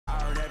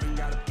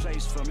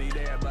always for me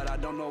there, but I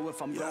don't know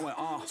if I'm going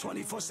on.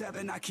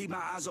 24/7, I keep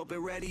my eyes open,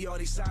 ready. All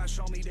these signs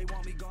show me they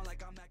want me gone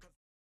like I'm that.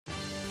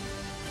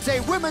 It's a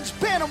women's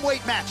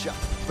bantamweight matchup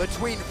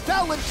between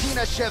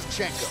Valentina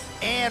Shevchenko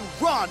and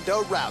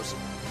Ronda Rousey.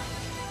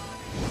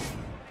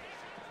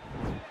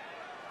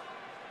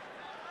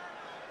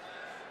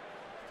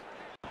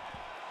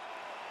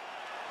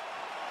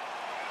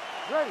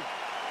 Ready?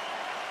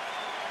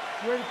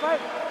 You ready to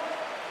fight?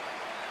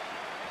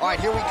 All right,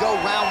 here we go,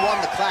 round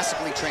one, the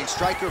classically trained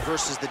striker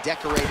versus the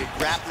decorated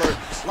grappler.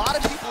 A lot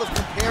of people have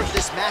compared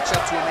this matchup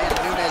to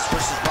Amanda Nunes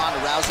versus Ronda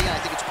Rousey, and I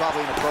think it's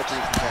probably an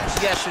appropriate comparison.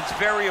 Yes, it's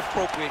very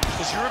appropriate,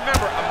 because you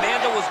remember,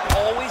 Amanda was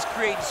always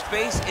creating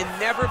space and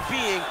never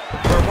being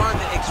where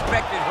Ronda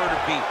expected her to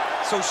be.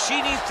 So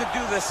she needs to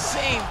do the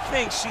same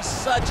thing. She's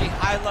such a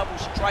high-level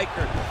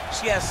striker.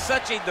 She has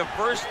such a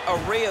diverse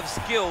array of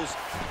skills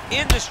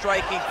in the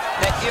striking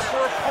that if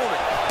her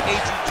opponent, a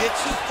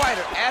jiu-jitsu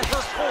fighter at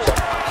her core,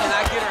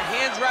 cannot get her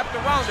hands wrapped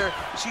around her,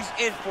 she's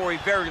in for a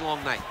very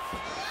long night.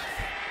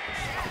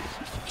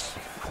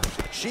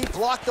 She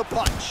blocked the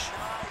punch.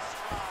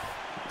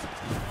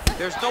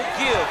 There's no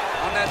give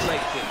on that leg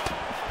kick.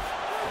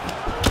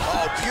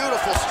 Oh,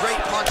 beautiful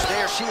straight punch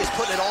there. She is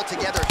putting it all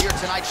together here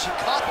tonight. She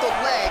caught the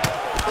leg.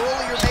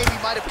 Earlier, maybe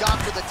might have gone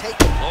for the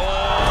takedown.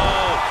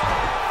 Oh,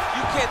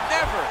 you can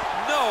never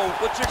know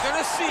what you're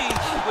gonna see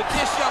with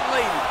this young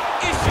lady.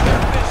 Is she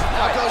gonna finish the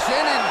fight? Now goes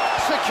in and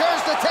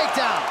secures the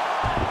takedown.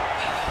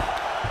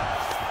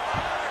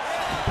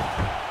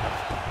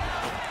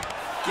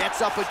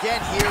 Gets up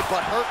again here, but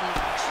hurting.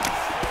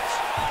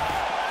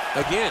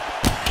 Again,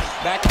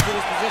 back into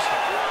this position.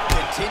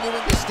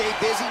 Continuing to stay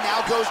busy,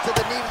 now goes to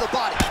the knee of the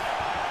body.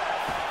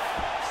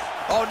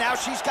 Oh, now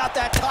she's got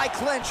that tie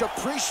clinch.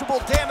 Appreciable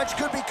damage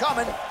could be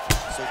coming.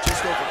 So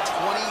just over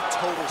 20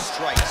 total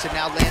strikes have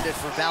now landed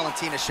for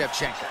Valentina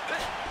Shevchenko.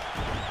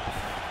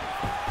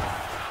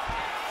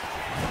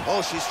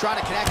 Oh, she's trying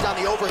to connect on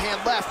the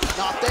overhand left.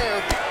 Not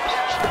there.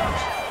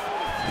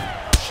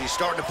 She's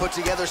starting to put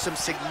together some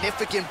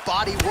significant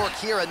body work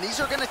here, and these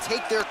are going to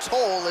take their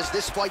toll as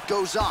this fight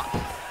goes on.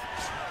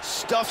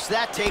 Stuffs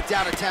that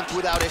takedown attempt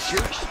without issue.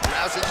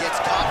 Rousey gets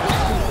caught with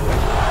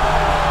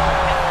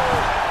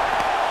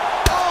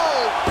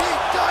oh, big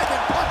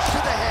diamond punch to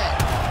the head.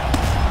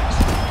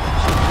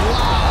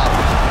 Wow.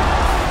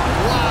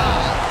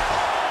 Wow.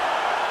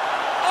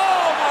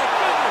 Oh my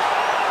goodness,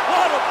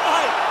 what a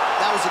fight.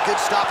 That was a good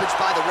stoppage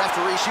by the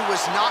referee. She was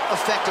not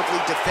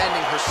effectively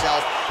defending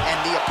herself, and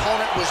the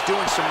opponent was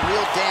doing some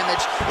real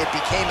damage. It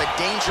became a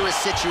dangerous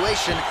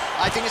situation.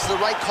 I think it's the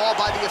right call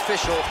by the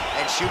official,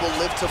 and she will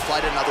live to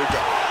fight another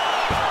day.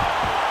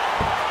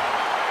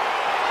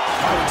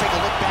 All right, we'll take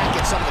a look back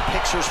at some of the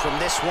pictures from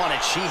this one,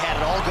 and she had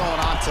it all going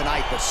on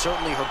tonight, but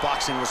certainly her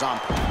boxing was on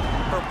point.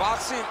 Her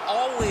boxing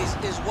always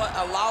is what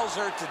allows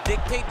her to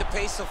dictate the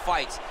pace of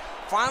fights.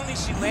 Finally,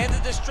 she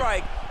landed the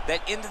strike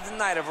that ended the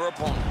night of her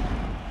opponent.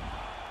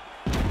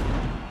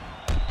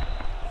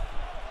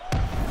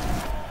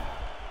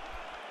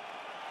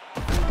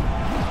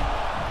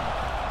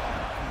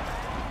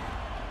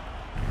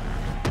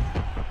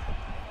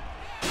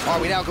 All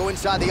right, we now go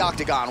inside the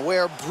octagon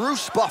where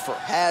Bruce Buffer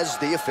has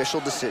the official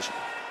decision.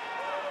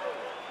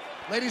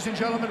 Ladies and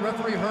gentlemen,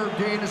 referee Herb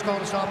Dean has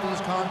called a stop to this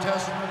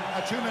contest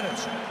at 2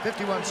 minutes,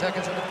 51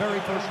 seconds in the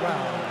very first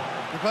round.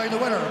 Declaring the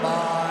winner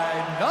by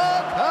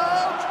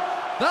knockout,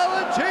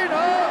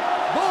 Valentina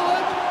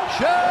 "Bullet"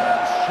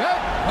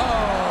 Shevchenko.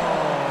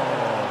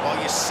 Well,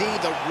 you see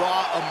the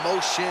raw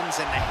emotions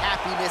and the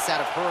happiness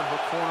out of her and her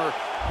corner.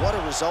 What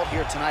a result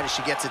here tonight as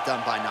she gets it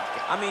done by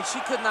knockout. I mean, she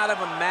could not have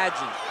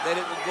imagined that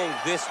it would go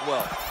this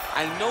well.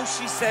 I know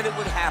she said it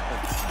would happen,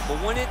 but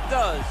when it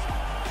does,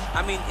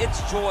 I mean, it's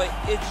joy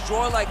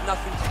like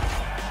nothing.